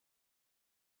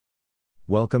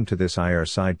Welcome to this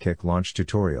irSidekick launch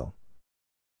tutorial.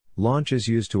 Launch is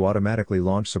used to automatically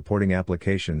launch supporting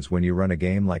applications when you run a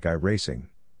game like iRacing.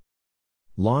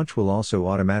 Launch will also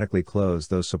automatically close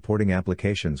those supporting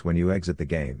applications when you exit the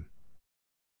game.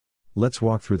 Let's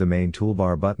walk through the main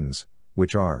toolbar buttons,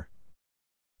 which are: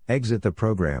 Exit the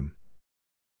program,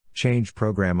 Change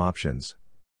program options,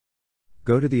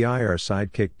 Go to the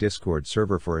irSidekick Discord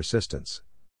server for assistance,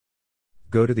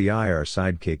 Go to the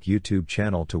irSidekick YouTube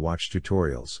channel to watch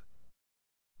tutorials,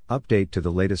 Update to the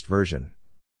latest version,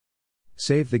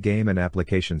 Save the game and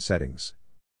application settings.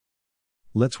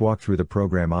 Let's walk through the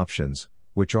program options,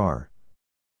 which are: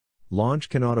 Launch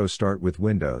can auto-start with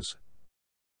Windows.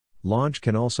 Launch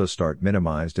can also start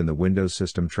minimized in the Windows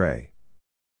system tray.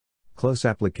 Close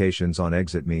applications on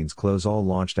exit means close all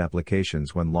launched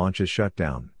applications when launch is shut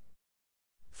down.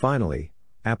 Finally,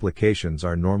 applications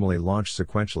are normally launched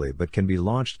sequentially but can be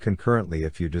launched concurrently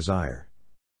if you desire.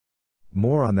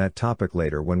 More on that topic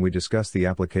later when we discuss the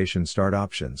application start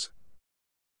options.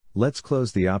 Let's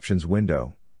close the options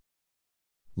window.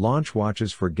 Launch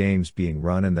watches for games being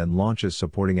run and then launches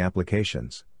supporting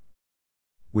applications.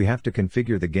 We have to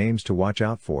configure the games to watch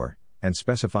out for, and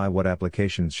specify what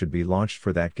applications should be launched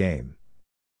for that game.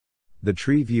 The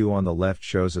tree view on the left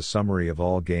shows a summary of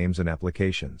all games and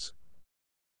applications.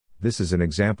 This is an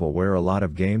example where a lot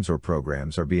of games or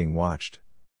programs are being watched.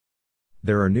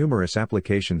 There are numerous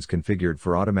applications configured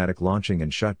for automatic launching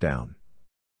and shutdown.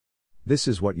 This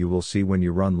is what you will see when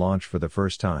you run launch for the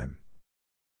first time.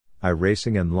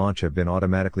 iRacing and launch have been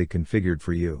automatically configured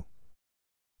for you.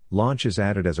 Launch is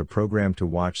added as a program to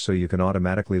watch so you can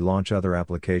automatically launch other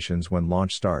applications when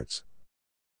launch starts.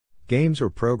 Games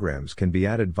or programs can be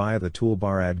added via the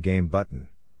toolbar Add Game button,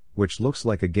 which looks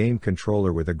like a game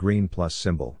controller with a green plus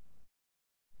symbol.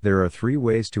 There are 3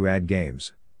 ways to add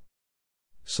games.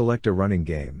 Select a running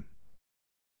game.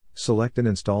 Select an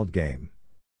installed game.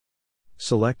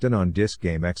 Select an on-disk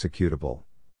game executable.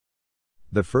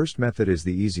 The first method is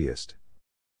the easiest.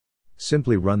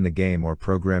 Simply run the game or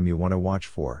program you want to watch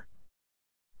for.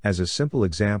 As a simple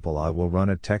example, I will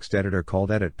run a text editor called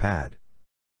EditPad.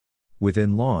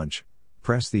 Within Launch,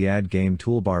 press the Add Game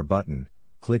toolbar button,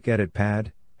 click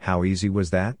EditPad. How easy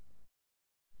was that?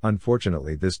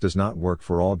 Unfortunately, this does not work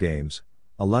for all games.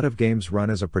 A lot of games run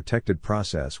as a protected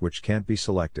process which can't be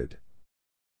selected.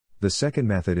 The second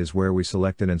method is where we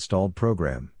select an installed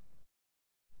program.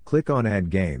 Click on Add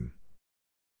Game.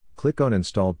 Click on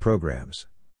Installed Programs.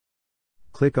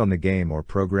 Click on the game or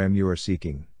program you are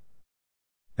seeking.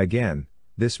 Again,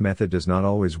 this method does not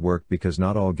always work because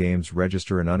not all games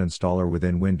register an uninstaller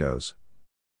within Windows.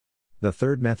 The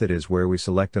third method is where we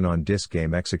select an on-disk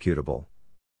game executable.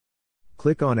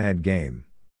 Click on Add Game.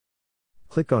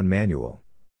 Click on Manual.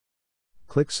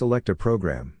 Click Select a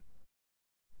Program.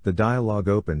 The dialog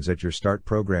opens at your Start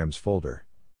Programs folder.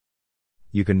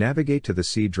 You can navigate to the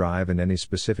C drive in any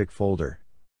specific folder.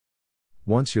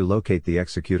 Once you locate the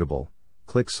executable,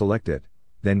 click Select it,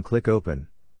 then click Open.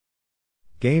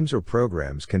 Games or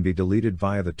programs can be deleted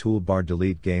via the toolbar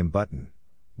Delete Game button,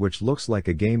 which looks like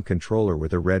a game controller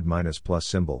with a red +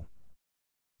 symbol.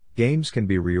 Games can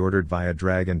be reordered via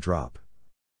drag and drop.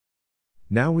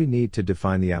 Now we need to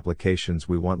define the applications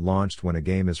we want launched when a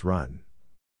game is run.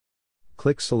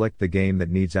 Click Select the game that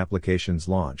needs applications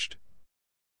launched.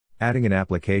 Adding an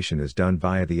application is done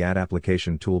via the Add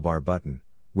Application toolbar button,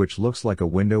 which looks like a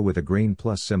window with a green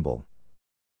plus symbol.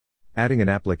 Adding an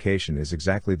application is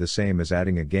exactly the same as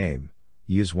adding a game.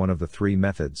 Use one of the 3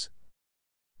 methods.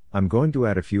 I'm going to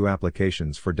add a few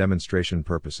applications for demonstration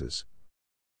purposes.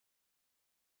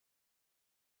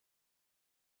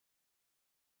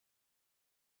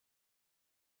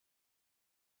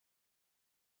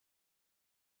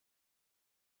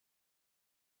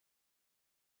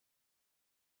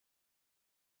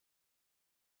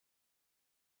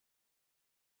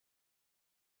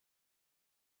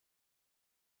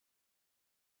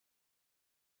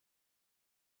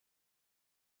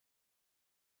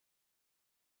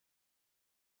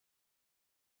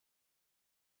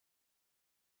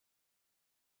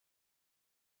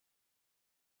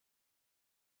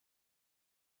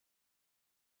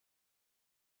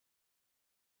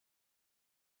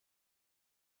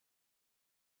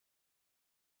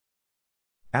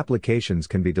 Applications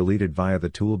can be deleted via the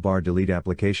toolbar Delete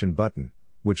Application button,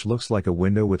 which looks like a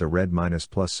window with a red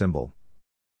 - symbol.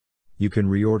 You can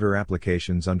reorder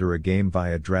applications under a game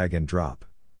via drag and drop.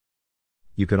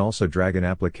 You can also drag an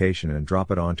application and drop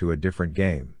it onto a different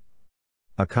game.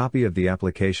 A copy of the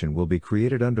application will be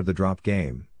created under the drop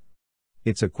game.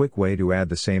 It's a quick way to add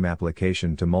the same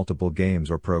application to multiple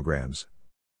games or programs.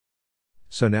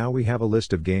 So now we have a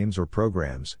list of games or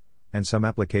programs. and some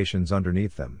applications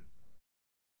underneath them.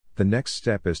 The next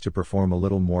step is to perform a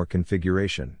little more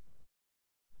configuration.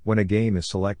 When a game is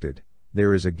selected,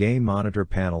 there is a Game Monitor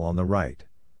panel on the right.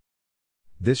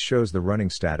 This shows the running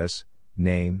status,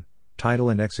 name, title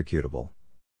and executable.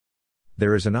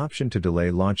 There is an option to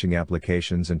delay launching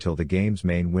applications until the game's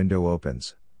main window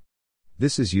opens.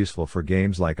 This is useful for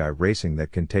games like iRacing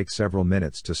that can take several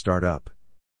minutes to start up.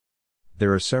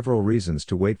 There are several reasons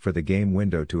to wait for the game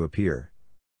window to appear.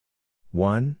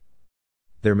 1.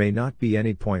 There may not be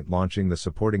any point launching the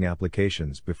supporting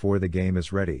applications before the game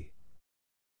is ready.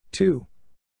 2.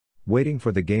 Waiting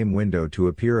for the game window to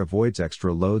appear avoids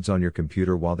extra loads on your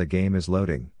computer while the game is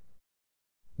loading.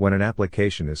 When an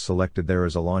application is selected, there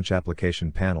is a Launch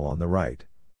Application panel on the right.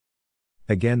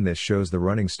 Again, this shows the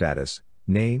running status,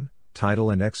 name, title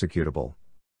and executable.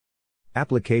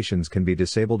 Applications can be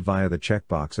disabled via the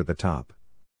checkbox at the top.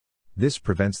 This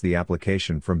prevents the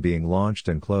application from being launched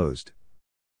and closed.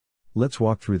 Let's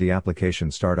walk through the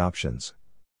application start options.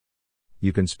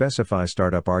 You can specify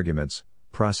startup arguments,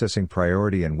 processing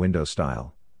priority and window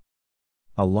style.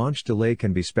 A launch delay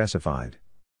can be specified.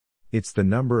 It's the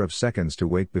number of seconds to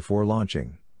wait before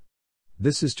launching.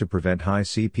 This is to prevent high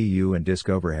CPU and disk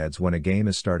overheads when a game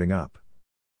is starting up.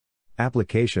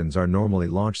 Applications are normally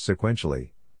launched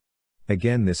sequentially.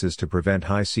 Again, this is to prevent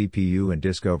high CPU and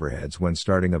disk overheads when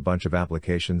starting a bunch of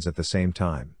applications at the same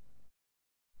time.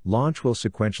 Launch will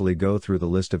sequentially go through the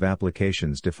list of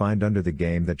applications defined under the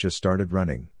game that just started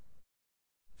running.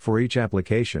 For each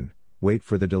application, wait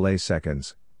for the delay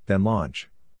seconds, then launch.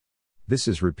 This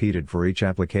is repeated for each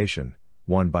application,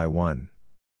 one by one.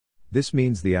 This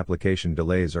means the application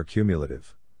delays are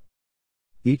cumulative.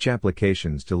 Each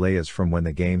application's delay is from when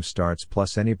the game starts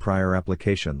plus any prior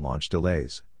application launch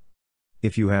delays.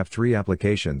 If you have 3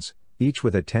 applications, each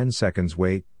with a 10 seconds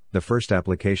wait, the first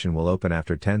application will open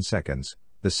after 10 seconds,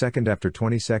 the second after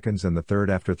 20 seconds and the third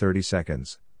after 30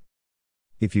 seconds.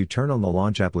 If you turn on the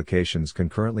Launch Applications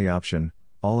Concurrently option,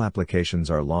 all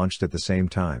applications are launched at the same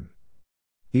time.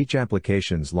 Each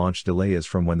application's launch delay is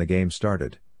from when the game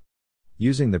started.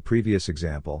 Using the previous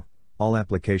example, all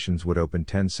applications would open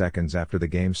 10 seconds after the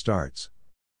game starts.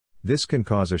 This can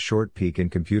cause a short peak in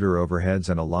computer overheads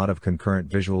and a lot of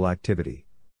concurrent visual activity.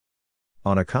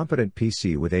 On a competent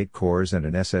PC with 8 cores and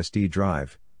an SSD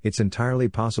drive, it's entirely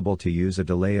possible to use a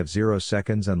delay of 0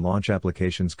 seconds and launch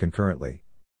applications concurrently.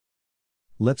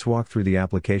 Let's walk through the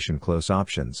application close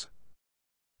options.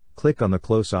 Click on the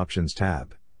Close Options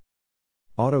tab.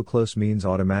 Auto close means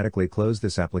automatically close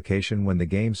this application when the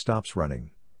game stops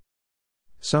running.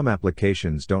 Some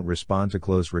applications don't respond to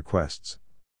close requests.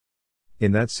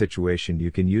 In that situation,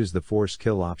 you can use the Force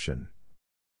Kill option.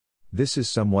 This is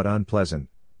somewhat unpleasant.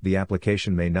 The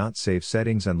application may not save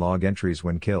settings and log entries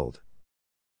when killed.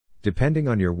 Depending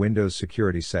on your Windows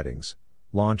security settings,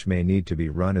 launch may need to be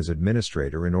run as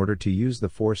administrator in order to use the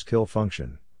Force Kill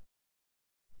function.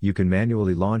 You can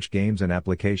manually launch games and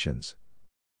applications.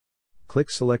 Click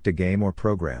Select a game or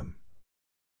program.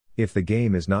 If the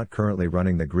game is not currently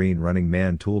running, the green Running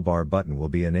Man toolbar button will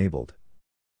be enabled.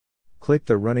 Click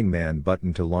the Running Man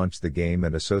button to launch the game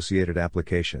and associated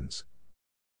applications.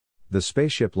 The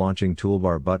Spaceship Launching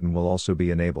toolbar button will also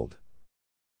be enabled.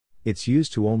 It's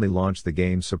used to only launch the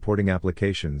game supporting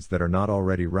applications that are not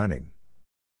already running.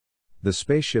 The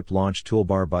Spaceship Launch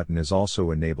toolbar button is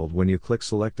also enabled when you click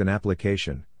Select an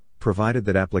application, provided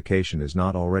that application is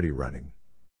not already running.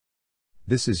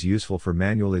 This is useful for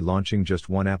manually launching just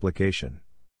one application.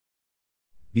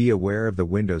 Be aware of the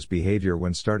Windows behavior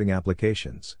when starting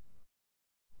applications.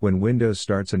 When Windows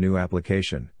starts a new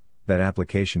application, that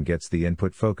application gets the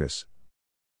input focus.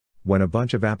 When a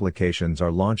bunch of applications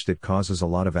are launched, it causes a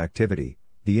lot of activity.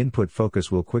 The input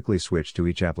focus will quickly switch to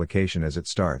each application as it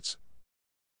starts.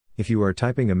 If you are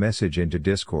typing a message into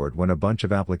Discord when a bunch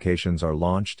of applications are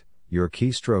launched, your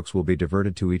keystrokes will be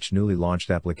diverted to each newly launched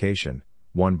application,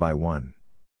 one by one.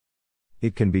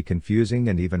 It can be confusing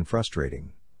and even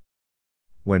frustrating.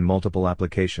 When multiple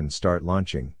applications start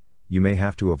launching, you may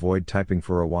have to avoid typing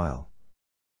for a while.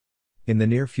 In the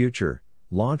near future,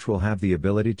 Launch will have the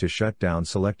ability to shut down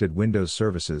selected Windows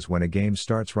services when a game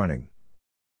starts running.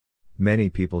 Many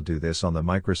people do this on the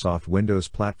Microsoft Windows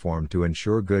platform to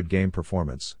ensure good game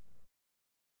performance.